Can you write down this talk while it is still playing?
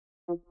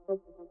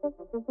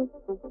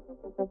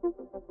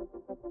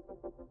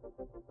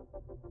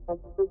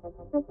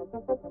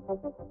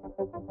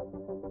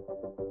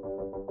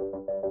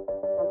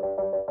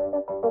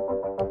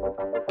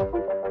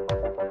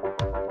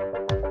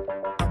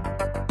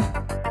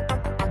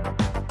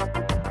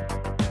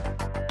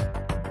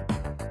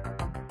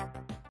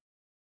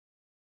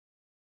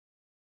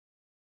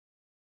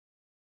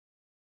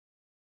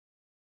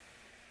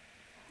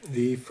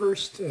The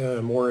first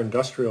more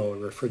industrial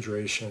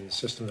refrigeration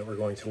system that we're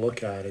going to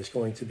look at is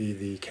going to be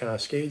the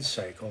Cascade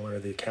cycle, or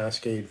the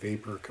Cascade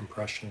vapor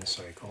compression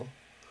cycle.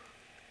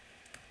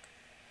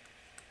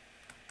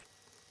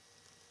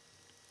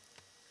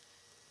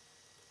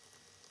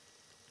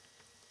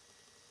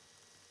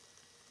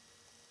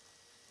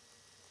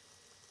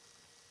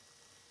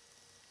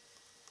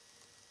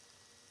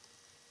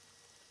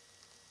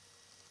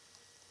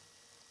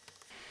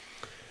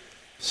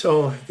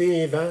 So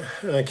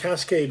the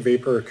Cascade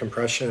vapor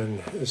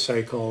compression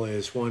cycle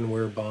is one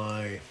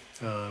whereby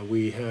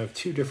we have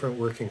two different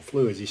working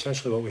fluids.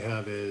 Essentially what we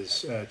have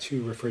is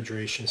two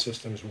refrigeration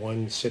systems,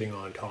 one sitting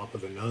on top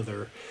of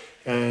another.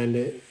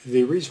 And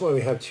the reason why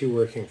we have two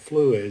working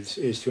fluids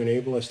is to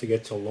enable us to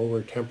get to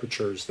lower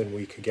temperatures than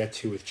we could get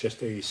to with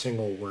just a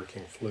single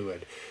working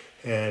fluid.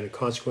 And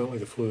consequently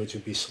the fluids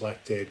would be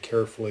selected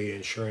carefully,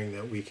 ensuring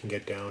that we can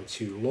get down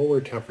to lower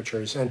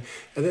temperatures. And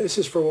this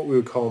is for what we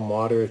would call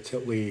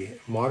moderately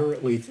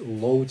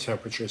low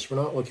temperatures. We're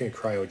not looking at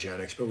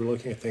cryogenics, but we're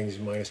looking at things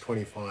minus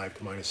 25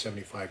 to minus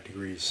 75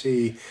 degrees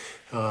C.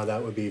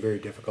 That would be very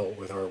difficult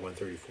with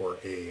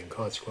R134A, and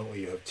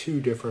consequently you have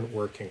two different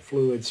working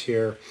fluids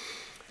here.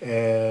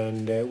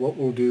 And what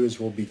we'll do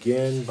is we'll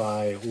begin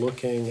by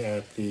looking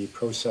at the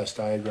process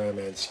diagram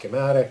and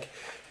schematic,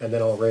 and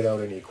then I'll write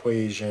out an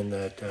equation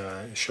that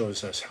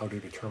shows us how to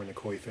determine the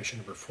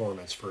coefficient of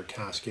performance for a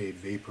Cascade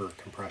vapor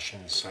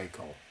compression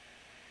cycle.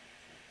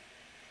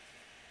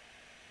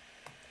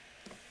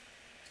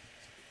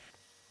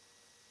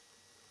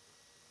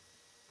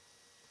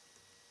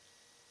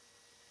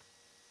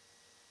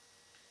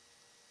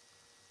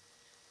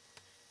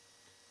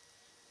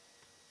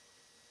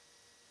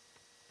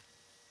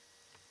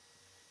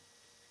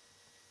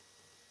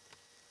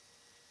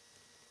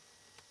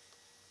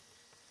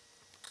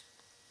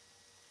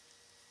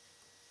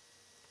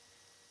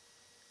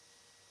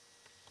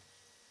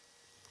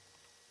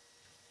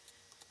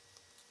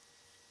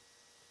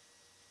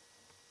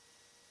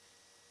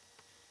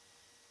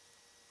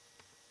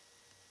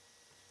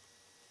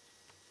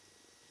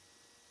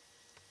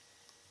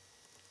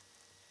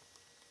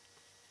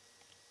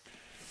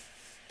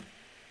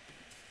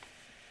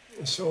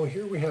 So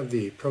here we have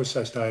the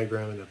process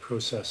diagram and the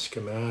process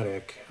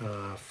schematic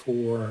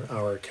for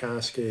our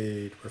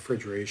Cascade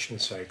refrigeration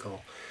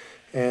cycle.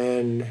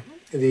 And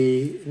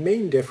the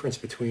main difference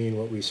between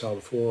what we saw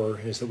before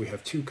is that we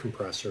have two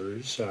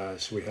compressors.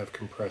 So we have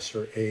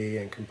compressor A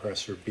and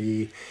compressor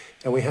B,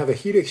 and we have a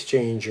heat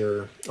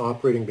exchanger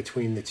operating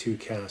between the two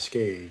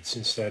cascades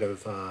instead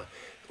of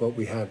what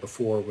we had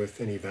before with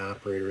an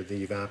evaporator.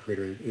 The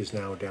evaporator is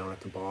now down at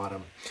the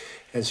bottom.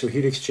 And so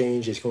heat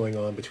exchange is going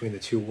on between the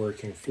two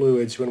working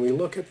fluids. When we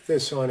look at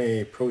this on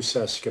a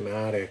process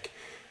schematic,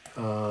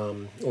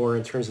 or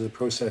in terms of the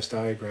process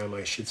diagram,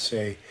 I should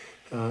say,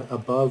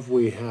 above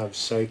we have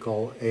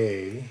cycle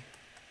A,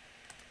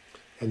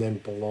 and then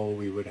below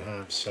we would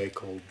have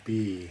cycle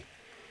B.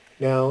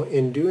 Now,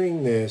 in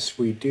doing this,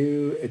 we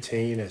do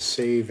attain a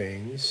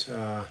savings,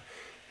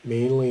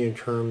 mainly in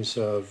terms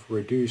of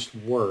reduced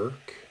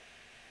work.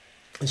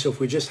 And so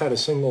if we just had a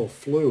single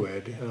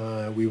fluid,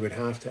 we would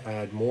have to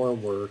add more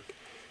work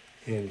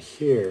in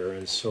here.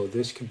 And so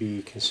this could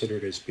be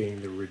considered as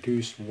being the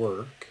reduced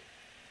work.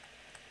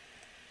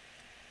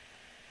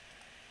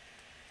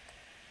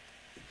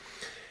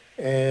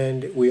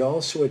 And we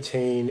also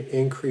attain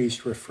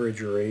increased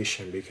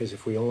refrigeration, because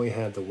if we only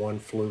had the one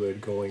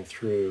fluid going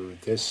through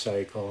this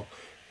cycle,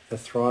 the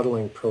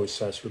throttling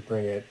process would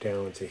bring it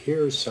down to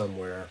here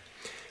somewhere.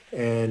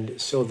 And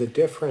so the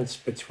difference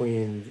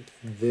between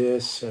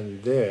this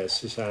and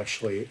this is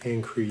actually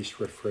increased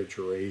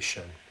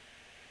refrigeration.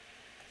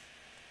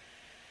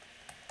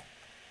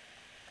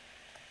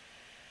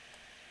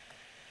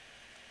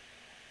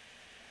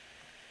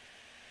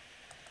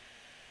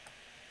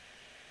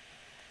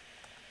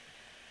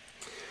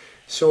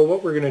 So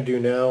what we're going to do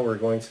now, we're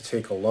going to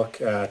take a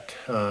look at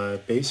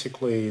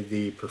basically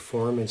the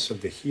performance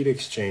of the heat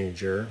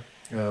exchanger,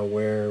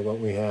 where what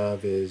we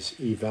have is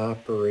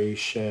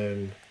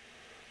evaporation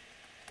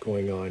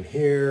going on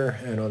here,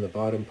 and on the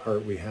bottom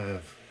part we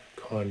have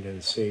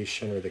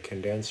condensation, or the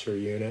condenser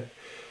unit.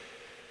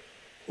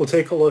 We'll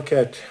take a look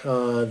at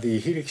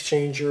the heat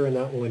exchanger, and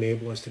that will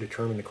enable us to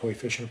determine the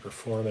coefficient of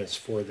performance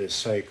for this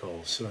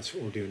cycle. So that's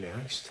what we'll do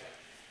next.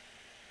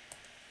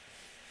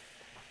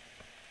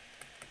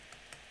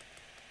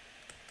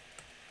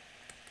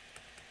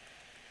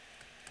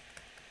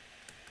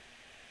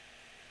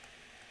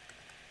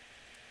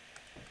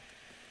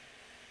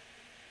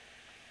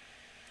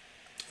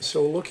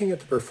 So looking at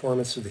the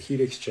performance of the heat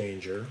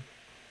exchanger,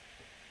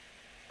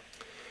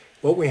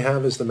 What we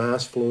have is the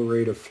mass flow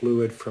rate of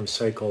fluid from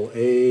cycle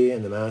A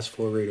and the mass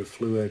flow rate of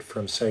fluid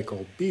from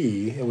cycle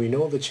B, and we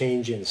know the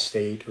change in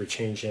state or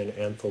change in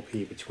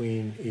enthalpy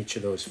between each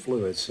of those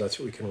fluids, so that's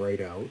what we can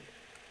write out.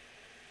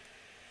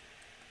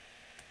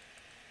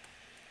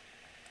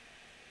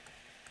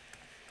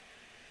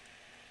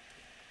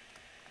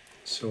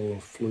 So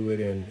fluid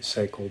in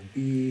cycle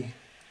B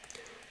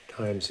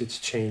times its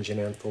change in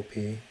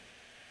enthalpy.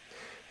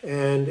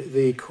 And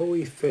the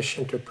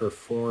coefficient of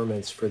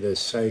performance for this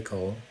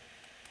cycle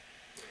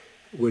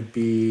would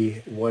be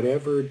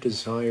whatever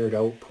desired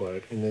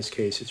output, in this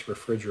case it's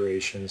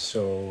refrigeration,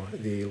 so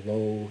the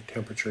low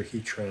temperature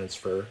heat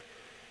transfer,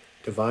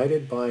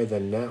 divided by the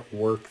net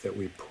work that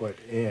we put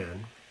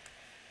in.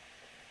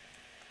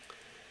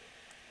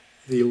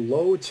 The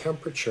low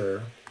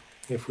temperature,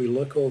 if we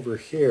look over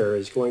here,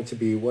 is going to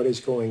be what is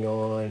going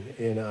on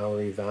in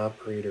our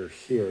evaporator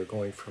here,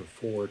 going from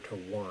 4 to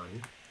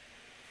 1.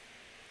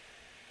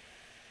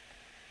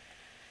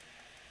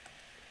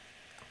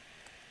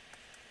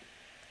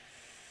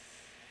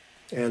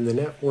 And the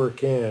net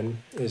work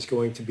in is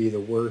going to be the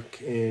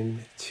work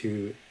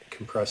into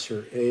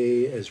compressor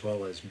A as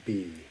well as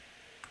B.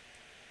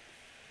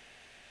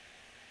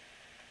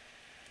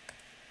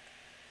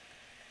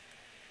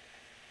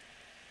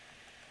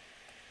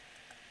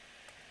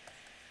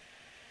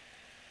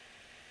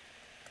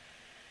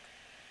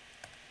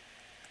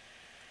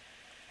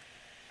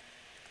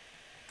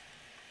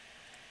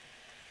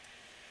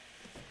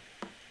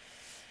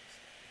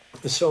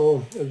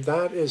 So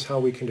that is how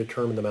we can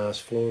determine the mass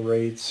flow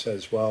rates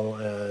as well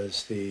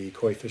as the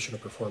coefficient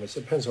of performance.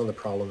 It depends on the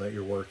problem that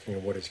you're working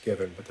and what is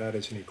given, but that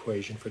is an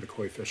equation for the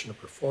coefficient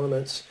of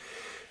performance.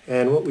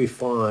 And what we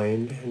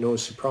find, no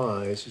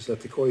surprise, is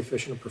that the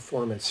coefficient of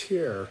performance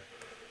here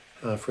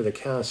for the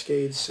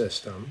Cascade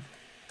system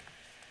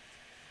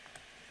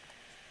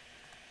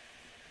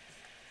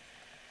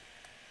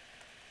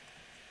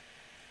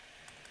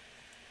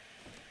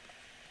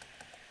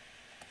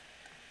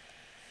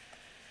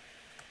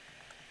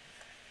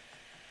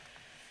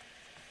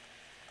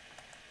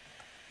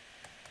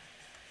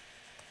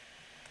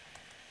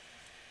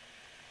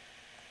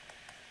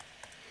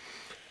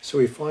So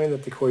we find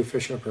that the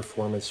coefficient of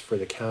performance for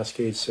the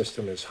Cascade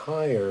system is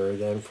higher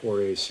than for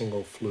a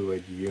single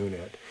fluid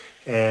unit.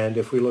 And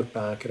if we look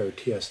back at our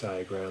TS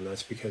diagram,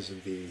 that's because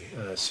of the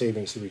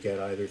savings that we get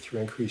either through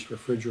increased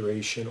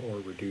refrigeration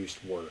or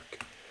reduced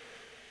work.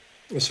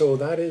 So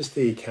that is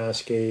the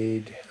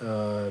Cascade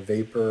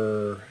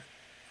vapor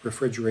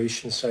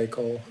refrigeration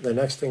cycle. The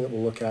next thing that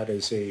we'll look at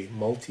is a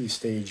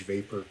multi-stage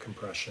vapor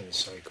compression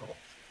cycle.